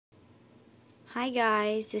Hi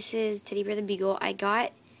guys, this is Teddy Bear the Beagle. I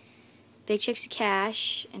got big Chex To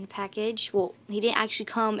Cash in a package. Well, he didn't actually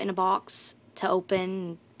come in a box to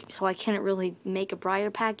open, so I couldn't really make a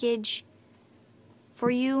Breyer package for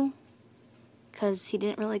you because he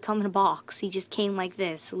didn't really come in a box. He just came like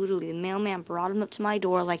this. Literally, the mailman brought him up to my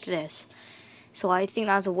door like this. So I think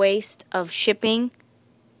that was a waste of shipping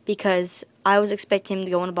because I was expecting him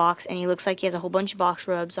to go in a box, and he looks like he has a whole bunch of box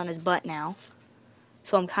rubs on his butt now.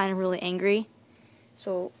 So I'm kind of really angry.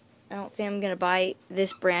 So I don't think I'm going to buy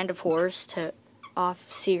this brand of horse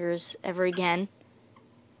off Sears ever again.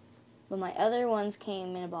 But my other ones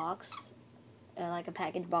came in a box, like a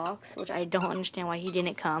package box, which I don't understand why he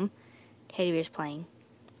didn't come. Teddy Bear's playing.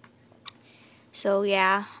 So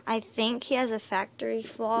yeah, I think he has a factory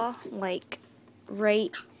flaw, like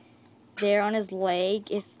right there on his leg.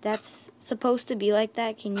 If that's supposed to be like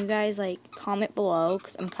that, can you guys like comment below?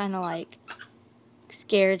 Because I'm kind of like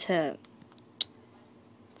scared to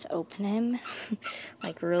open him.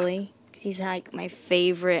 Like really, because he's like my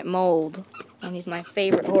favorite mold, and he's my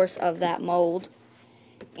favorite horse of that mold.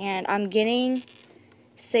 And I'm getting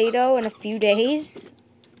Sato in a few days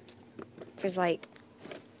because, like,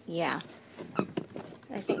 yeah,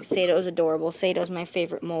 I think Sato's adorable. Sato's my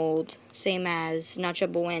favorite mold, same as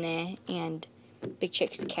Nacho Buena and Big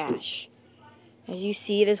Chex To Cash. As you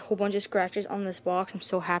see, there's a whole bunch of scratches on this box. I'm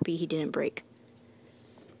so happy he didn't break.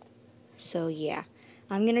 So yeah,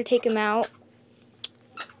 I'm gonna take him out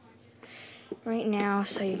right now,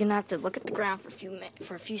 so you're gonna have to look at the ground for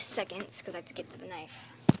a few seconds because I have to get to the knife.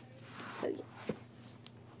 So yeah,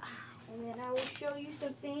 and then I will show you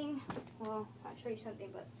something. Well, not show you something,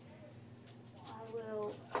 but I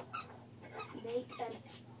will make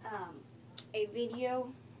a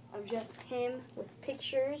video of just him with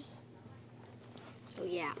pictures. So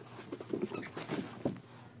yeah,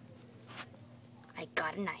 I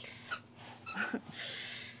got a knife.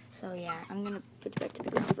 So yeah, I'm gonna put it back to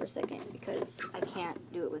the ground for a second because I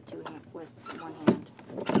can't do it with one hand.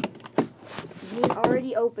 He's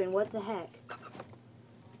already open. What the heck?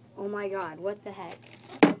 Oh my God! What the heck?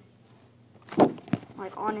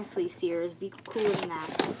 Like honestly, Sears, be cooler than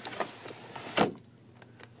that.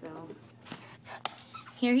 So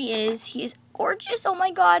here he is. He is gorgeous. Oh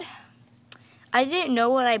my God! I didn't know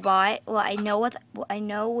what I bought. Well, I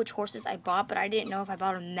know which horses I bought, but I didn't know if I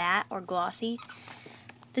bought a matte or glossy.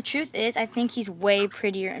 The truth is, I think he's way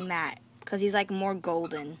prettier in matte because he's like more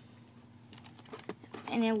golden.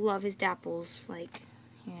 And I love his dapples. Like,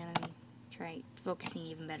 here, let me try focusing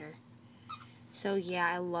even better. So yeah,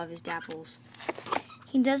 I love his dapples.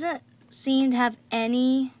 He doesn't seem to have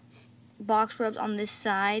any box rubs on this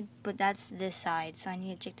side, but that's this side, so I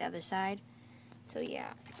need to check the other side. So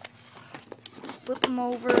yeah, flip him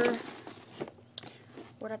over.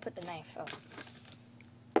 Where'd I put the knife? Oh.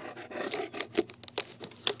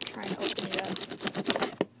 Try and open it up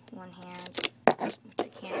one hand, which I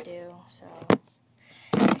can't do, so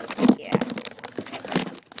yeah.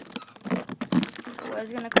 I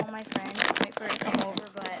was gonna call my friend, wait for her to come over,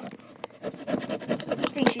 but I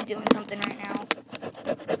think she's doing something right now.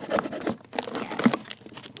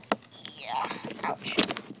 Yeah, ouch.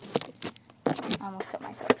 I almost cut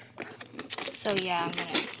myself. So yeah,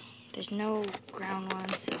 there's no ground one,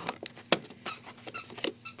 so.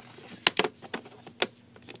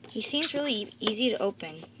 He seems really easy to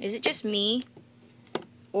open. Is it just me,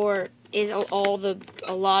 or is a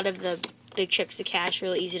lot of the big Chex To Cash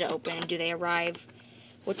really easy to open? And do they arrive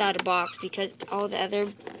without a box? Because all the other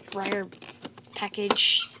Breyer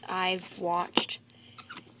package I've watched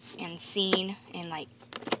and seen, and like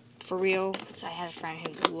for real, because I had a friend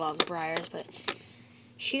who loved Breyers, but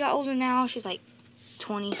she got older now. She's like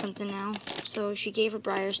 20 something now, so she gave her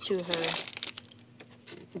Breyers to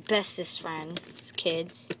her bestest friend's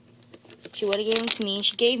kids. She would have given them to me.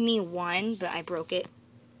 She gave me one, but I broke it.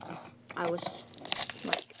 I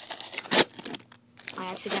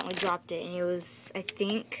accidentally dropped it, and it was, I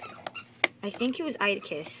think it was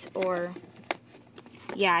Idicus, or,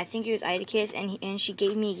 yeah, I think it was Idicus, and she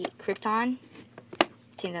gave me Krypton. I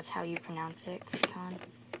think that's how you pronounce it, Krypton.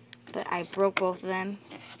 But I broke both of them,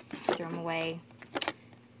 threw them away.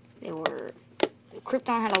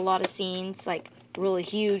 Krypton had a lot of scenes, like, really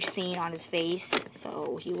huge scene on his face,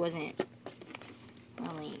 so he wasn't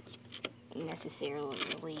really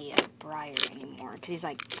necessarily a Breyer anymore because he's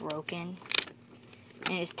like broken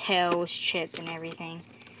and his tail was chipped and everything.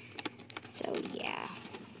 So yeah,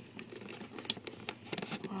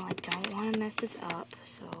 well, I don't want to mess this up,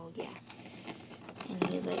 so yeah. And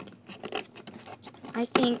he is like, I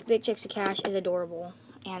think Big Chex To Cash is adorable,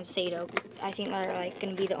 and Sato. I think they're like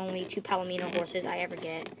going to be the only two Palomino horses I ever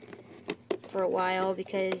get. for a while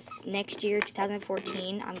because next year,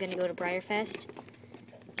 2014, I'm going to go to Breyer Fest.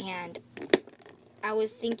 And I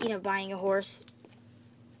was thinking of buying a horse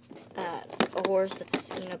that's,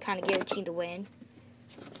 kind of guaranteed to win.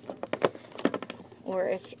 Or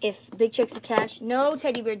if Big Chex To Cash... No,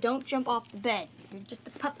 Teddy Bear, don't jump off the bed. You're just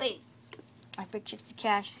a puppy. Like Big Chex To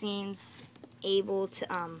Cash seems able to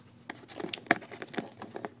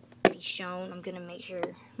be shown. I'm going to make sure,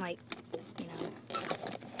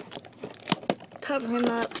 cover him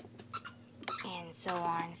up. And so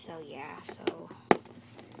on. So, yeah. So,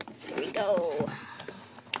 here we go.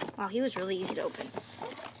 Wow, he was really easy to open.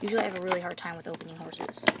 Usually I have a really hard time with opening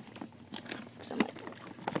horses. So I'm like,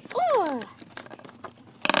 ugh.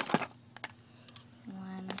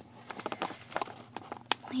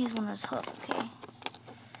 Here's one of his hoof, okay?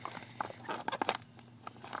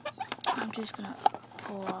 I'm just gonna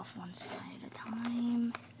pull off one side at a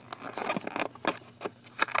time.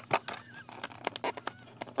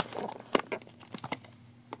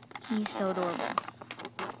 He's so adorable.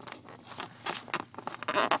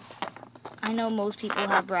 I know most people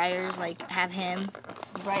have Breyers, have him.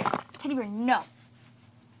 Breyer. Teddy Bear, no.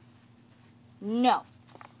 No.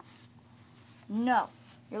 No.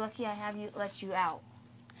 You're lucky I let you out.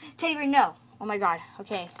 Teddy Bear, no. Oh my god.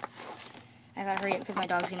 Okay. I gotta hurry up because my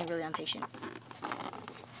dog's getting really impatient.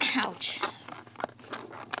 Ouch.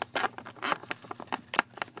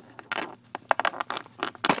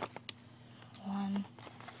 One.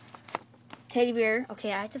 Teddy Bear.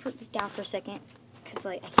 Okay, I have to put this down for a second because,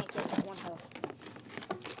 I can't get that one hole.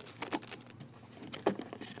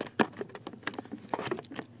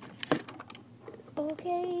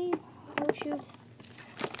 Okay. Oh, shoot.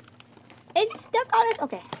 It's stuck on us.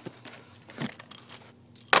 Okay.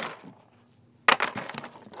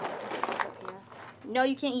 No,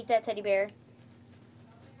 you can't eat that, Teddy Bear.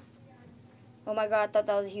 Oh my god, I thought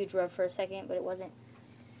that was a huge rub for a second, but it wasn't.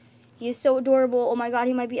 He is so adorable. Oh my god,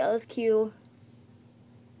 he might be LSQ.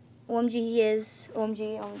 OMG, he is.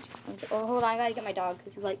 OMG, OMG, OMG. Oh, hold on, I gotta get my dog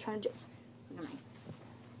because he's trying to. Never mind.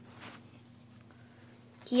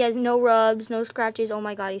 He has no rubs, no scratches. Oh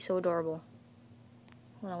my god, he's so adorable.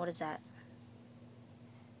 Hold on, what is that?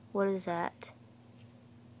 What is that?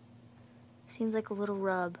 Seems like a little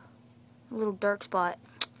rub. A little dark spot.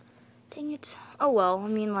 Dang it. Oh well,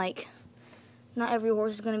 not every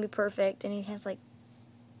horse is going to be perfect. And he has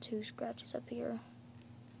 2 scratches up here.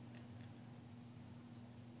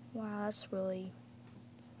 Wow, that's really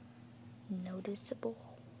noticeable.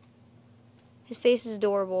 His face is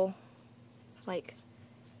adorable. It's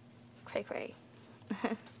cray cray.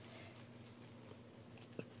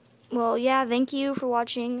 Well, yeah, thank you for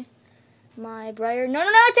watching my Breyer. No,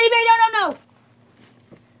 Teddy Bear, no!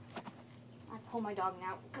 I pull my dog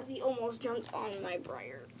now because he almost jumped on my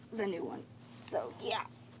Breyer, the new one. So, yeah.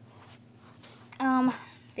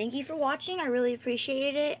 Thank you for watching. I really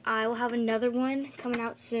appreciate it. I will have another one coming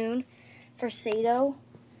out soon for Sato.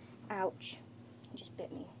 Ouch. It just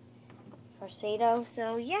bit me. For Sato.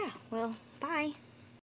 So, yeah. Well, bye.